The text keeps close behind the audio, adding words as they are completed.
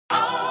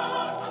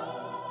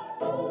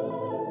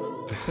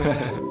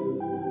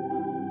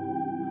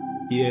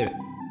Yeah.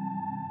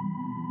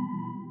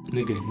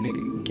 Nigga,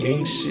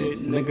 gang shit,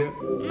 nigga.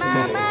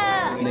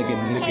 nigga,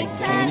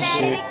 gang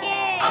shit.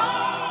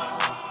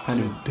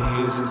 100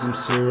 Bandz and some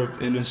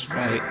syrup in a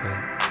Sprite.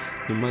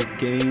 Then my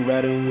gang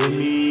riding with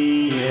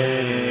me,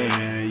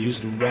 yeah.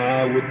 Used to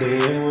ride with the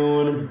hammer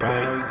on a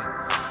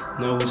bike.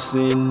 Now we're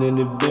sitting in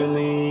the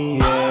Bentley,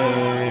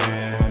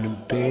 yeah.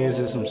 100 Bandz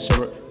and some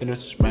syrup in a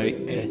Sprite,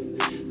 yeah.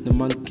 Then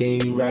my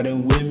gang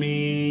riding with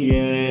me,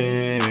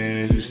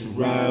 yeah. Used to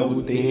ride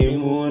with the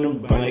hammer on a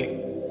bike.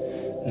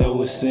 Now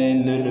we're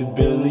sitting in the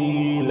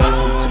Bentley,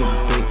 laughing to the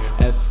bank.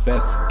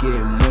 FF,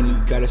 getting money,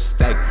 got a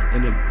stack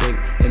in the bank,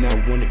 and I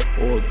want it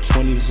all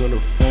 20s on the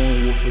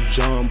phone with a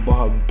John, but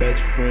her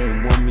best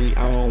friend want me.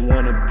 I don't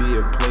wanna be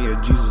a player,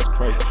 Jesus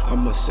Christ.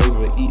 I'm a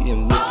saver,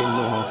 eating, licking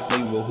on her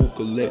flavor. Who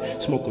could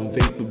let smoking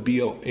vapor,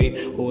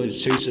 BOA, or a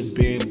chaser,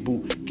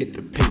 bamboo? Get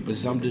the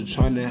papers, I'm just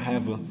trying to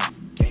have a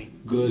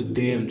good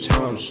damn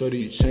time.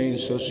 Shorty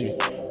changed, so she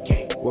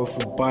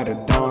worth about a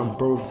dime.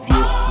 Birth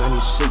year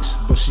 96,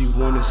 but she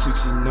wanted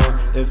 69.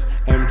 If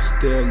I'm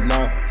still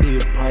alive,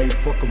 he'd probably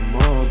fuck her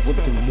moms.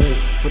 Whipping more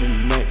for the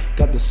night.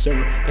 Got the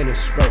syrup and a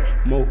Sprite.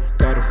 Mo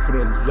got it for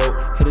the low.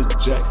 Hit a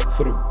jack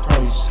for the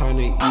price. Time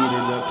to eat it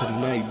up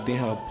tonight. Then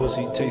her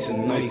pussy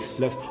tasting nice.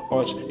 Left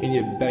arch in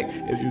your back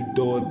if you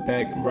do it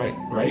back right,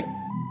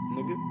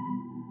 nigga.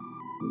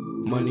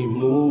 Money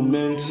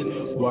movements,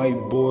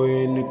 white boy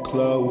in the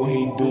club, what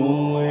he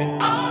doing?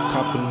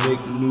 Nick,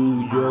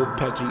 New York,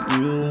 Patrick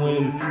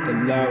Ewing. The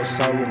loud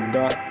siren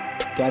got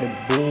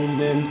it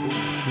booming.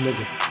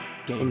 Nigga,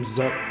 game's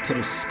up to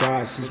the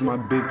sky since my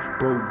big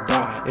bro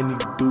died. Any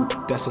dude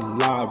that's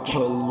alive,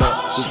 pull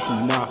up with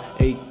the 9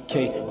 AK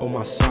on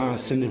my side,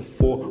 sending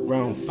 4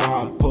 round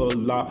 5.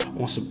 Pull up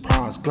on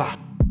surprise, Glock,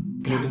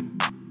 nigga.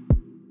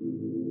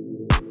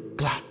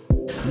 Glock,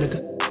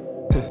 nigga.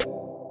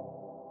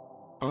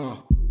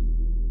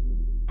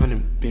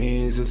 100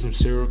 Bandz and some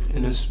syrup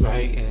in a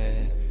Sprite,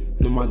 yeah.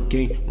 Know my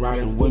gang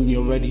riding with me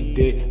already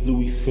dead.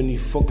 Louis Fetty,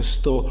 fuck a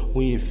store.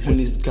 We ain't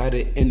finished, got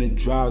it in the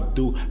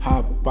drive-thru.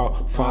 Hop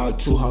out,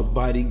 5'2", her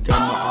body got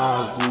my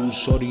eyes glued.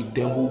 Shorty,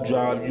 then who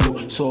drive you?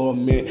 Saw a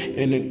man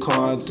in the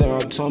car in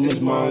town,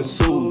 Thomas mine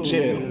suit.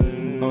 Chill,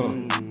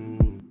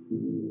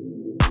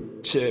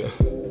 chill,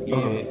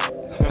 yeah.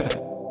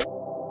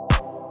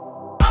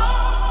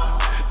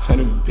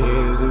 100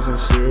 Bandz and some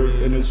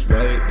syrup in a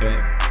Sprite,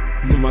 yeah.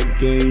 Know my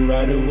gang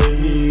riding with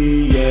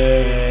me,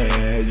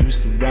 yeah.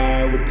 Used to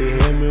ride with the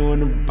hammer on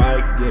the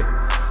bike, yeah.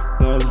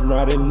 Now it's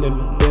riding in the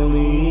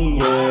Bentley,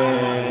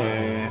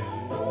 yeah.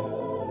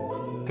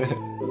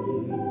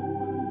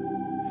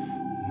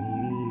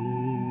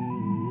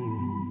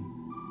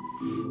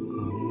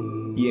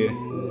 Yeah.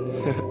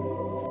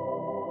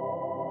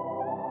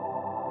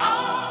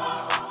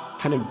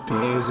 100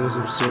 Bandz and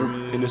some syrup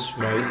in a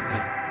Sprite,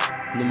 yeah.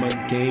 Know my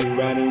gang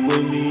riding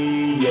with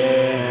me,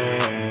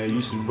 yeah.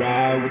 Used to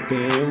ride with the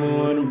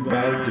hammer on the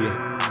bike, yeah.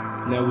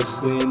 Now we're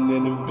sitting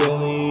in the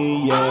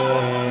Bentley,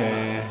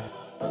 yeah.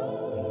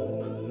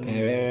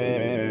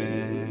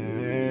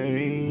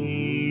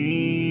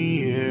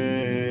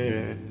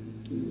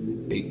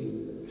 Hey.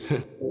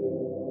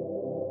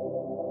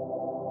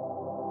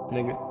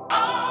 Nigga,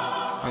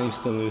 I ain't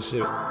stealing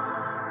shit.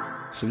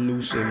 Some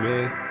new shit,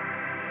 man.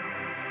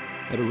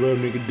 Let a real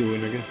nigga do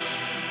it, nigga.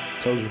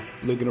 Told you,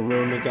 look in the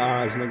real nigga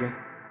eyes, nigga.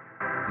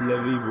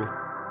 livEEvil.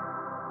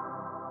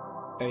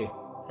 Hey,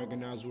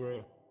 recognize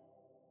real.